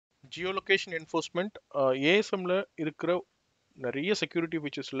Geolocation enforcement ASMல இருக்கிற நிறைய security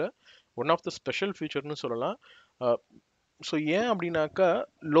ஃபீச்சர்ஸில் one of the special ஃபீச்சர்னு சொல்லலாம். ஸோ ஏன் அப்படின்னாக்கா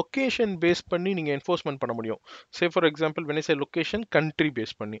லொக்கேஷன் பேஸ் பண்ணி நீங்கள் என்ஃபோர்ஸ்மெண்ட் பண்ண முடியும். Say for example when I say location country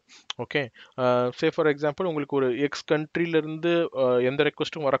base பண்ணி, ஓகே. சே ஃபார் எக்ஸாம்பிள் உங்களுக்கு ஒரு எக்ஸ் கண்ட்ரிலேருந்து எந்த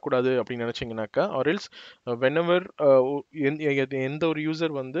ரெக்வஸ்ட்டும் வரக்கூடாது அப்படின்னு நினச்சிங்கனாக்கா, ஆர் எல்ஸ் வென்எவர் எந்த ஒரு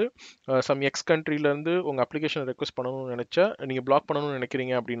யூசர் வந்து சம் எக்ஸ் கண்ட்ரிலேருந்து உங்கள் அப்ளிகேஷன் ரெக்வஸ்ட் பண்ணணும்னு நினச்சா, நீங்கள் பிளாக் பண்ணணும்னு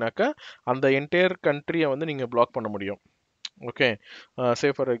நினைக்கிறீங்க அப்படின்னாக்கா அந்த என்டையர் கண்ட்ரியை வந்து நீங்கள் பிளாக் பண்ண முடியும். Okay, say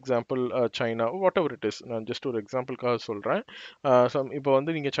for example China, what ever it is, நான் ஜஸ்ட் ஒரு எக்ஸாம்பிளுக்காக சொல்கிறேன். இப்போ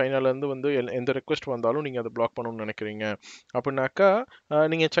வந்து நீங்கள் சைனாலேருந்து வந்து எந்த ரெக்வஸ்ட் வந்தாலும் நீங்கள் அதை பிளாக் பண்ணணும்னு நினைக்கிறீங்க அப்படின்னாக்கா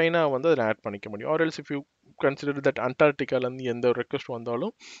நீங்கள் சைனா வந்து அதில் ஆட் பண்ணிக்க முடியும். Or else if you consider that அண்டார்டிகாலேருந்து எந்த ஒரு ரெக்வஸ்ட்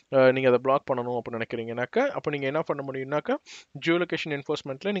வந்தாலும் நீங்கள் அதை பிளாக் பண்ணணும் அப்படின்னு நினைக்கிறீங்கனாக்கா, அப்போ நீங்கள் என்ன பண்ண முடியும்னாக்கா ஜியோலொகேஷன்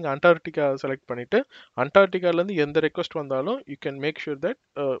என்ஃபோர்ஸ்மெண்ட்டில் நீங்கள் அண்டார்டிகா செலக்ட் பண்ணிவிட்டு அண்டார்டிகாலேருந்து எந்த ரெக்வஸ்ட் வந்தாலும் you can make sure that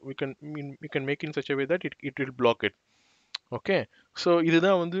you can make in such a way that it will block it. Okay, so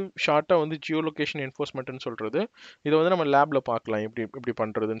இதுதான் வந்து ஷார்ட்டாக வந்து ஜியோலொகேஷன் என்ஃபோர்ஸ்மெண்ட்னு சொல்கிறது. இதை வந்து நம்ம லேபில் பார்க்கலாம் எப்படி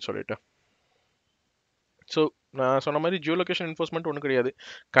பண்ணுறதுன்னு சொல்லிட்டு. ஸோ நான் சொன்ன மாதிரி ஜியோலொகேஷன் என்ஃபோர்ஸ்மெண்ட் ஒன்றும் கிடையாது.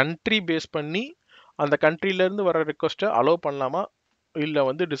 கண்ட்ரி பேஸ் பண்ணி அந்த கண்ட்ரிலேருந்து வர ரெக்வஸ்ட்டை அலோவ் பண்ணலாமா இல்லை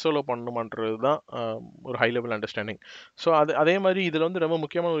வந்து டிஸ்அலோவ் பண்ணணுமான்றது தான் ஒரு ஹை லெவல் அண்டர்ஸ்டாண்டிங். ஸோ அதே மாதிரி இதில் வந்து ரொம்ப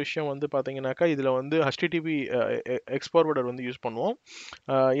முக்கியமான ஒரு விஷயம் வந்து பார்த்தீங்கன்னாக்கா, இதில் வந்து HTTP எக்ஸ்ஃபார்வர்டர் வந்து யூஸ் பண்ணுவோம்.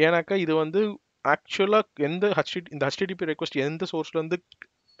 ஏன்னாக்கா இது வந்து ஆக்சுவலாக இந்த HTTP ரெக்வஸ்ட் எந்த சோர்ஸ்லேருந்து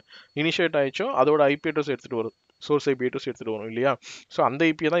இனிஷியேட் ஆயிடுச்சோ அதோட ஐபி அட்ரஸ் எடுத்துகிட்டு வரும், சோர்ஸ் ஐபி அட்ரஸ் எடுத்துகிட்டு வரும் இல்லையா. ஸோ அந்த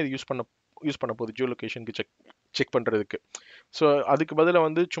ஐபியை தான் இது யூஸ் பண்ண போகுது ஜியோலொகேஷனுக்கு செக் பண்ணுறதுக்கு. ஸோ அதுக்கு பதிலாக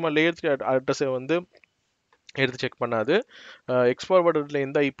வந்து சும்மா லேயர் 3 அட்ரஸை வந்து எடுத்து செக் பண்ணாது. எக்ஸ்ஃபார்வர்டரில்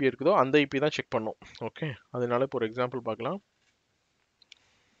எந்த ஐபி இருக்குதோ அந்த ஐபி தான் செக் பண்ணும். ஓகே, அதனால இப்போ ஒரு எக்ஸாம்பிள் பார்க்கலாம்.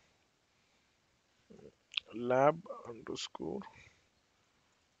 Lab underscore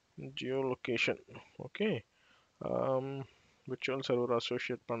geolocation. Okay, virtual server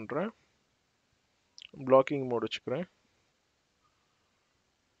associate பண்ணுறேன், பிளாக்கிங் மோட் வச்சுக்கிறேன்.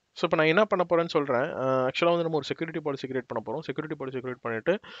 ஸோ இப்போ நான் என்ன பண்ண போகிறேன்னு சொல்கிறேன். ஆக்சுவலாக வந்து நம்ம ஒரு செக்யூரிட்டி பாலிசி கிரியேட் பண்ண போகிறோம். செக்யூரிட்டி பாலிசி கிரியேட்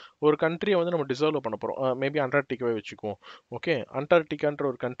பண்ணிவிட்டு ஒரு கண்ட்ரியை வந்து நம்ம டிசால்வ் பண்ண போகிறோம். மேபி அண்டார்டிகாவே வச்சுக்குவோம். ஓகே, அண்டார்டிகான்ற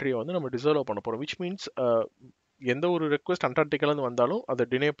ஒரு கண்ட்ரியை வந்து நம்ம டிசால்வ் பண்ண போகிறோம். விச் மீன்ஸ் எந்த ஒரு ரெக்வஸ்ட் அண்டார்டிகாலேருந்து வந்தாலும் அதை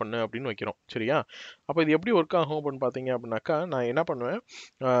டினே பண்ணு அப்படின்னு வைக்கிறோம். சரியா? அப்போ இது எப்படி ஒர்க் ஆகும் அப்படின்னு பார்த்தீங்க அப்படின்னாக்கா, நான் என்ன பண்ணுவேன்,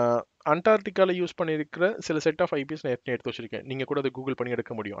 அண்டார்டிகாவில் யூஸ் பண்ணியிருக்கிற சில செட் ஆஃப் ஐபிஸ் நான் எடுத்து வச்சிருக்கேன். நீங்கள் கூட அதை கூகுள் பண்ணி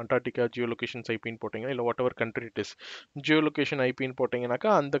எடுக்க முடியும். அண்டார்டிகா ஜியோலொகேஷன்ஸ் ஐபின்னு போட்டிங்கன்னா, இல்லை what ever country it is, ஜியோலொகேஷன் ஐபின்னு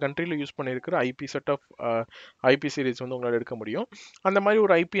போட்டிங்கனாக்கா அந்த கண்ட்ரியில் யூஸ் பண்ணியிருக்கிற IP set of IP series வந்து உங்களால் எடுக்க முடியும். அந்த மாதிரி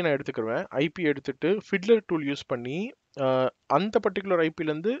ஒரு ஐபி நான் எடுத்துக்கிடுவேன். ஐபி எடுத்துட்டு ஃபிட்லர் டூல் யூஸ் பண்ணி அந்த பர்டிகுலர்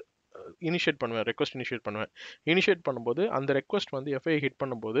ஐபிலேருந்து இனிஷியேட் பண்ணுவேன், ரெக்வஸ்ட் இனிஷியேட் பண்ணுவேன். இனிஷியேட் பண்ணும்போது அந்த ரெக்வஸ்ட் வந்து எஃப்ஐ ஹிட்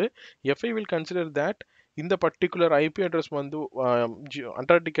பண்ணும்போது எஃப்ஐ வில் கன்சிடர் தட் இந்த பர்டிகுலர் ஐபி அட்ரஸ் வந்து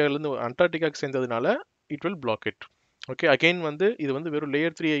அண்டார்டிகாக்கு சேர்ந்ததுனால it will black it. Okay, again வந்து இது வந்து வெறும்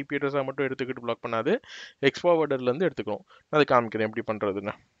லேயர் 3 ஐபி அட்ரஸாக மட்டும் எடுத்துக்கிட்டு பிளாக் பண்ணாது, எக்ஸ்ஃபார்வர்டர்லேருந்து எடுத்துக்கிறோம். அது காமிக்கிறேன் எப்படி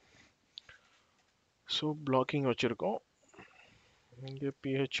பண்ணுறதுன்னு. ஸோ பிளாக்கிங் வச்சுருக்கோம் இங்கே,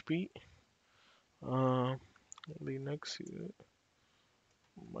 பிஹெச்பி, லினக்ஸ்,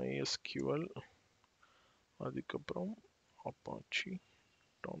 MySQL, அதுக்கப்புறம் அப்பாச்சி,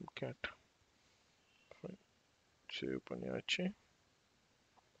 டாம்கேட். சேவ் பண்ணியாச்சு.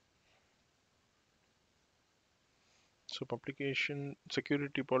 So application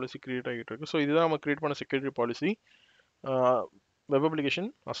security policy create ஆகிட்டு இருக்கு. ஸோ இதுதான் நம்ம கிரியேட் பண்ண security policy. Web application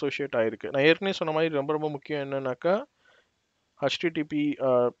associate ஆகிருக்கு. நான் ஏற்கனவே சொன்ன மாதிரி ரொம்ப ரொம்ப முக்கியம் என்னன்னாக்கா, HTTP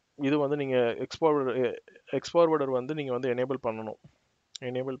இது வந்து நீங்கள் எக்ஸ்ஃபார்வர்டர் வந்து நீங்கள் வந்து எனேபிள் பண்ணணும்.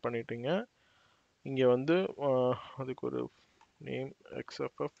 எனேபிள் பண்ணிட்டீங்க. இங்கே வந்து அதுக்கு ஒரு நேம்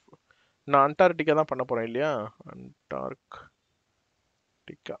XFF. நான் அண்டார்டிகா தான் பண்ண போகிறேன் இல்லையா, அண்டார்டிகா.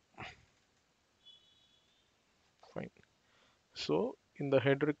 ஃபைன். ஸோ இந்த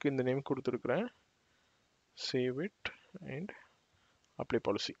ஹெடருக்கு இந்த நேம் கொடுத்துருக்குறேன். Save it and apply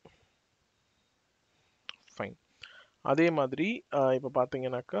policy. Fine. அதே மாதிரி இப்போ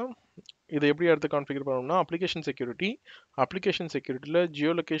பார்த்தீங்கன்னாக்கா இதை எப்படி அடுத்து கான்ஃபிகர் பண்ணணும்னா, அப்ளிகேஷன் செக்யூரிட்டியில்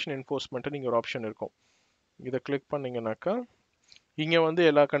ஜியோலொகேஷன் என்ஃபோர்ஸ்மெண்ட்டு நீங்கள் ஒரு ஆப்ஷன் இருக்கும். இதை கிளிக் பண்ணிங்கனாக்கா இங்கே வந்து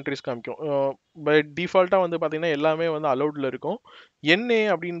எல்லா கண்ட்ரிஸ் காமிக்கும். பை டிஃபால்ட்டாக வந்து பார்த்தீங்கன்னா எல்லாமே வந்து அலௌடில் இருக்கும். என்ன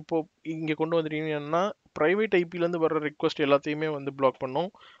அப்படின்னு இங்கே கொண்டு வந்துட்டீங்கன்னா ப்ரைவேட் ஐபிலேருந்து வர்ற ரெக்வஸ்ட் எல்லாத்தையுமே வந்து பிளாக் பண்ணும்.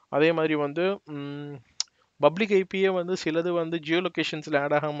 அதே மாதிரி வந்து பப்ளிக் ஐபியே வந்து சிலது வந்து ஜியோலொகேஷன்ஸில்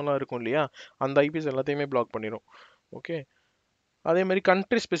ஆட் ஆகாமலாம் இருக்கும் இல்லையா, அந்த ஐபிஸ் எல்லாத்தையுமே பிளாக் பண்ணிடும். ஓகே, அதே மாதிரி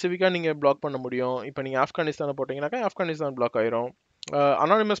கண்ட்ரி ஸ்பெசிஃபிக்காக நீங்கள் பிளாக் பண்ண முடியும். இப்போ நீங்கள் ஆப்கானிஸ்தானை போட்டிங்கனாக்கா ஆப்கானிஸ்தான் பிளாக் ஆயிரும்.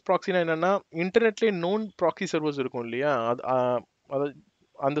 அனானிமஸ் ப்ராக்ஸினா என்னென்னா, இன்டர்நெட்லேயே நோன் ப்ராக்ஸி சர்வர்ஸ் இருக்கும் இல்லையா, அது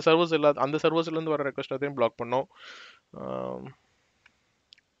அந்த சர்வர்ஸ்லேருந்து வர ரெக்வஸ்ட் அதையும் பிளாக் பண்ணோம்.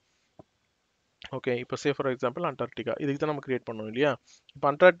 ஓகே, இப்போ சே ஃபார் எக்ஸாம்பிள் அண்டார்டிகா, இதுக்கு தான் நம்ம கிரியேட் பண்ணோம் இல்லையா? இப்போ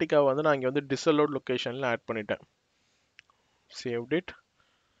அண்டார்டிகா வந்து நான் இங்கே வந்து டிஸ்அலோட் லொக்கேஷனில் ஆட் பண்ணிட்டேன். Saved it,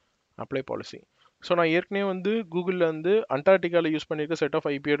 apply policy. So நான் ஏற்கனவே வந்து கூகுளில் வந்து அண்டார்டிகாவில் யூஸ் பண்ணியிருக்க செட் ஆஃப்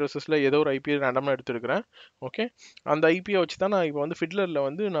ஐபி அட்ரஸஸில் ஏதோ ஒரு ஐபி ரேண்டமாக எடுத்துருக்கிறேன். ஓகே, அந்த ஐபியை வச்சு தான் நான் இப்போ வந்து ஃபிட்லரில்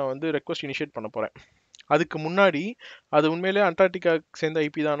வந்து நான் வந்து ரெக்வஸ்ட் இனிஷியேட் பண்ண போகிறேன். அதுக்கு முன்னாடி அது உண்மையிலே அண்டார்டிகா சேர்ந்த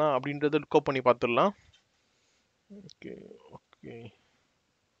ஐபி தானா அப்படின்றத லுக்கப் பண்ணி பார்த்துடலாம். ஓகே ஓகே,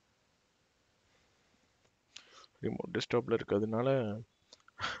 ரிமோட் டெஸ்க்டாப்பில் இருக்கிறதுனால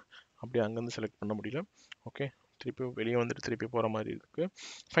அப்படியே அங்கேருந்து செலக்ட் பண்ண முடியல. ஓகே, திருப்பி வெளியே வந்துட்டு திருப்பி போகிற மாதிரி இருக்குது.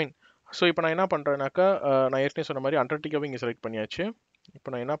 ஃபைன். ஸோ இப்போ நான் என்ன பண்ணுறேன்னாக்கா, நான் ஏற்கனவே சொன்ன மாதிரி அண்டார்டிகாவை இங்கே செலக்ட் பண்ணியாச்சு. இப்போ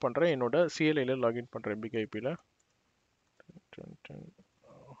நான் என்ன பண்ணுறேன், என்னோட சிஎல்ஐயில் லாகின் பண்ணுறேன். பிக் ஐபியில்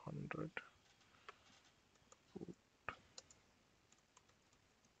 100.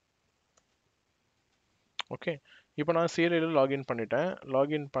 ஓகே, இப்போ நான் சிஎல்ஐயில் லாகின் பண்ணிட்டேன்.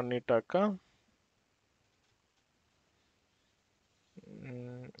 லாகின் பண்ணிட்டாக்கா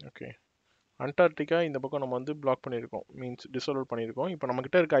ஓகே, அண்டார்டிகா இந்த பக்கம் நம்ம வந்து பிளாக் பண்ணியிருக்கோம், மீன்ஸ் டிசலோட் பண்ணியிருக்கோம். இப்போ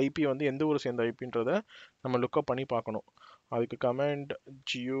நம்மக்கிட்ட இருக்க ஐபி வந்து எந்த ஊர் சேர்ந்த ஐபின்றத நம்ம லுக்கப் பண்ணி பார்க்கணும். அதுக்கு command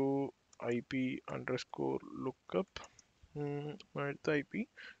Jio IP underscore lookup எடுத்த ஐபி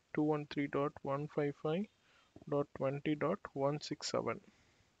 213.155.20.167.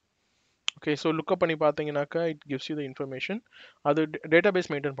 ஓகே, ஸோ லுக்கப் பண்ணி பார்த்தீங்கன்னாக்கா it gives you the information. அது டேட்டாபேஸ்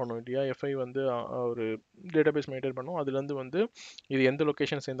மெயின்டைன் பண்ணும் இல்லையா? F5 வந்து ஒரு டேட்டாபேஸ் மெயின்டைன் பண்ணும். அதுலேருந்து வந்து இது எந்த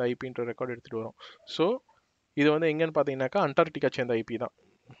லொக்கேஷன் சேர்ந்த ஐபின்ற ரெக்கார்ட் எடுத்துகிட்டு வரும். ஸோ இது வந்து எங்கன்னு பார்த்தீங்கன்னாக்கா அண்டார்டிகா சேர்ந்த ஐபி தான்.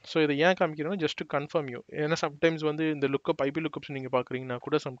 ஸோ இதை ஏன் காமிக்கிறோன்னா ஜஸ்ட் டு கன்ஃபார்ம் யூ. ஏன்னா சம்டைம்ஸ் வந்து இந்த லுக்கப் ஐபி லுக்கப்ஸ் நீங்கள் பார்க்குறீங்கன்னா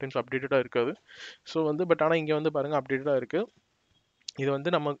கூட சம்டைம்ஸ் அப்டேட்டடாக இருக்காது. ஸோ வந்து பட் ஆனால் இங்கே வந்து பாருங்கள் அப்டேட்டடாக இருக்குது. இது வந்து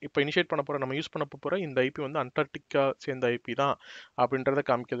நம்ம இப்போ இனிஷியேட் பண்ண போகிற, நம்ம யூஸ் பண்ண போகிற இந்த ஐபி வந்து அண்டார்டிகா சேர்ந்த ஐபி தான் அப்படின்றத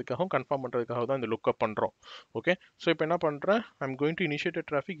காமிக்கிறதுக்காகவும் கன்ஃபார்ம் பண்ணுறதுக்காக தான் இந்த லுக்கப் பண்ணுறோம். ஓகே, ஸோ இப்போ என்ன பண்ணுறேன், I'm going to initiate a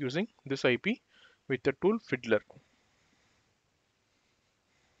traffic using this IP with the tool fiddler.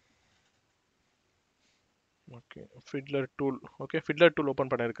 Okay, fiddler tool. Okay, fiddler tool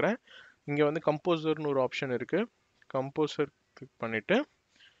open பண்ணியிருக்கிறேன். இங்கே வந்து கம்போசர்னு ஒரு ஆப்ஷன் இருக்குது. கம்போசர் கிளிக் பண்ணிவிட்டு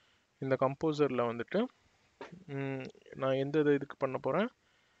இந்த கம்போசரில் வந்துட்டு நான் எந்த இதுக்கு பண்ண போகிறேன்,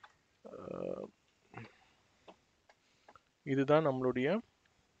 இதுதான் நம்மளுடைய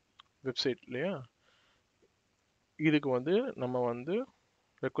வெப்சைட் இல்லையா? இதுக்கு வந்து நம்ம வந்து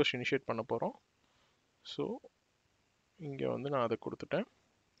ரெக்வஸ்ட் இனிஷியேட் பண்ண போகிறோம். ஸோ இங்கே வந்து நான் அதை கொடுத்துட்டேன்.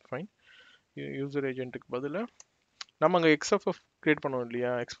 ஃபைன். யூசர் ஏஜென்ட்டுக்கு பதிலாக நம்ம அங்கே எக்ஸ்எஃப்எஃப் கிரியேட் பண்ணோம்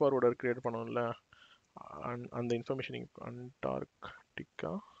இல்லையா, எக்ஸ் ஃபார்வர்டர் கிரியேட் பண்ணோம்ல, அந்த இன்ஃபர்மேஷன்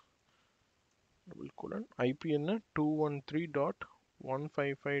அண்டார்டிகா ஐபி என்ன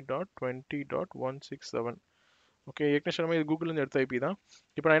 213.155.20.167. ஓகே, ஏற்கனவே இது கூகுள்லேருந்து எடுத்த ஐபி தான்.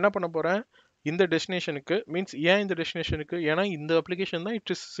 இப்போ நான் என்ன பண்ண போகிறேன், இந்த டெஸ்டினேஷனுக்கு மீன்ஸ் ஏன் இந்த டெஸ்டினேஷனுக்கு, ஏன்னா இந்த அப்ளிகேஷன் தான்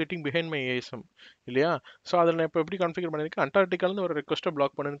it is sitting behind my ASM இல்லையா? ஸோ அதில் நான் இப்போ எப்படி கான்ஃபிகர் பண்ணியிருக்கேன், அண்டார்டிகாலேருந்து ஒரு ரெக்வஸ்ட்டை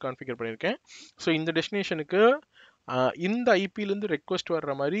பிளாக் பண்ணுன்னு கான்ஃபிகர் பண்ணியிருக்கேன். ஸோ இந்த டெஸ்டினேஷனுக்கு இந்த ஐபிலேருந்து ரெக்வஸ்ட்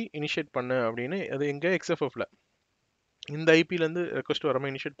வர்ற மாதிரி இனிஷியேட் பண்ணு அப்படின்னு, அது எங்கள் எக்ஸ்எஃப்எஃப்ல இந்த ஐபிலேருந்து ரெக்வஸ்ட் வர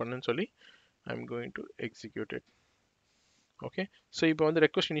மாதிரி இனிஷியேட் பண்ணுன்னு சொல்லி I'm going to execute it. Okay, so இப்போ வந்து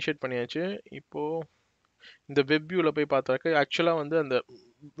ரெக்வஸ்ட் இனிஷியேட் பண்ணியாச்சு. இப்போது இந்த வெப் வியூவில் போய் பார்த்தாக்க ஆக்சுவலாக வந்து அந்த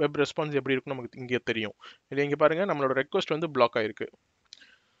வெப் ரெஸ்பான்ஸ் எப்படி இருக்குன்னு நமக்கு இங்கே தெரியும் இல்லை? இங்கே பாருங்கள், நம்மளோட ரெக்வஸ்ட் வந்து பிளாக் ஆயிருக்கு.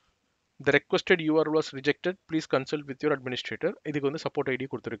 The requested URL was rejected. Please consult with your administrator. இதுக்கு வந்து சப்போர்ட் ஐடி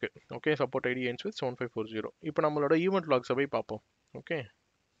கொடுத்துருக்கு. Okay, support ID ends with 7540. இப்போ நம்மளோட ஈவெண்ட் லாக்ஸை போய் பார்ப்போம். ஓகே,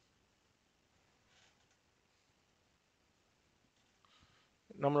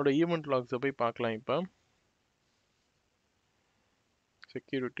 நம்மளோட ஈவெண்ட் லாக்ஸை போய் பார்க்கலாம். இப்போ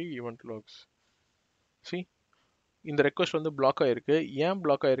செக்யூரிட்டி ஈவெண்ட் லாக்ஸ். சி, இந்த ரெக்வஸ்ட் வந்து பிளாக் ஆயிருக்கு. ஏன்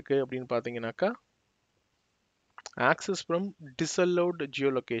பிளாக் ஆயிருக்கு அப்படின்னு பார்த்தீங்கன்னாக்கா, ஆக்சஸ் ஃப்ரம் டிஸ்அலோவ்ட்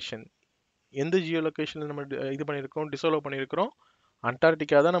ஜியோலொகேஷன். எந்த ஜியோலொகேஷனில் நம்ம இது பண்ணியிருக்கோம், டிஸ்அலோவ் பண்ணியிருக்கிறோம்?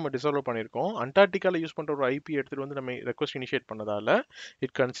 அண்டார்டிகா தான் நம்ம டிஸ்அலோவ் பண்ணியிருக்கோம். அண்டார்டிகாவில் யூஸ் பண்ணுற ஒரு ஐபி எடுத்துகிட்டு வந்து நம்ம request initiate பண்ணதால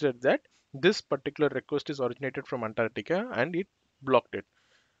it consider that this particular request is originated from Antarctica and it blocked it.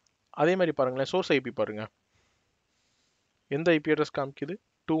 அதே மாதிரி பாருங்களேன், சோர்ஸ் ஐபி பாருங்க, எந்த ஐபி அட்ரஸ் காமிக்குது,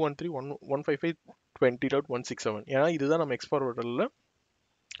 213.155.20.167. ஏன்னா இதுதான் நம்ம எக்ஸ்ஃபார்வர்டரில்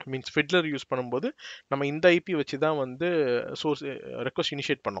மீன்ஸ் ஃபிட்லர் யூஸ் பண்ணும்போது நம்ம இந்த ஐபி வச்சு தான் வந்து சோர்ஸ் ரெக்வஸ்ட்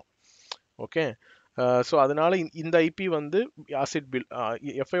இனிஷியேட் பண்ணோம். ஓகே, ஸோ அதனால இந்த ஐபி வந்து ஆசிட் பில்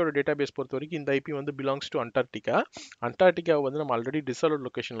எஃப்ஐயோட டேட்டா பேஸ் பொறுத்த வரைக்கும் இந்த ஐபி வந்து பிலாங்ஸ் டு அண்டார்டிகா. அண்டார்டிகாவை வந்து நம்ம ஆல்ரெடி டிஸ்அலோட்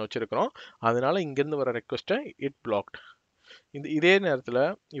லொக்கேஷனில் வச்சிருக்கிறோம். அதனால இங்கேருந்து வர ரெக்வஸ்ட்டை இட் பிளாக்ட். இதே நேரத்தில்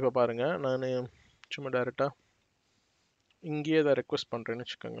இப்போ பாருங்க, நான் சும்மா டேரெக்டாக இங்கேயே அதை ரெக்வஸ்ட் பண்ணுறேன்னு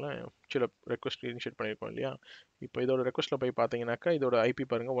வச்சுக்கோங்களேன். சில ரெக்வஸ்ட் இனிஷியேட் பண்ணியிருக்கோம் இல்லையா? இப்போ இதோட ரெக்வஸ்ட்டில் போய் பார்த்தீங்கன்னாக்கா இதோட ஐபி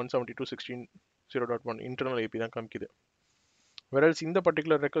பாருங்கள் 172.16.0.1 இன்டர்னல் ஐபி தான் காமிக்குது. whereas இந்த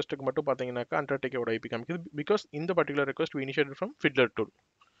particular requestக்கு மட்டும் பாத்தீங்கன்னாக்கா undertaker IP காமிக்குது because இந்த particular request we initiated from fiddler tool.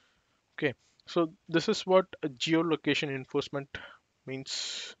 Okay, so this is what a geolocation enforcement means.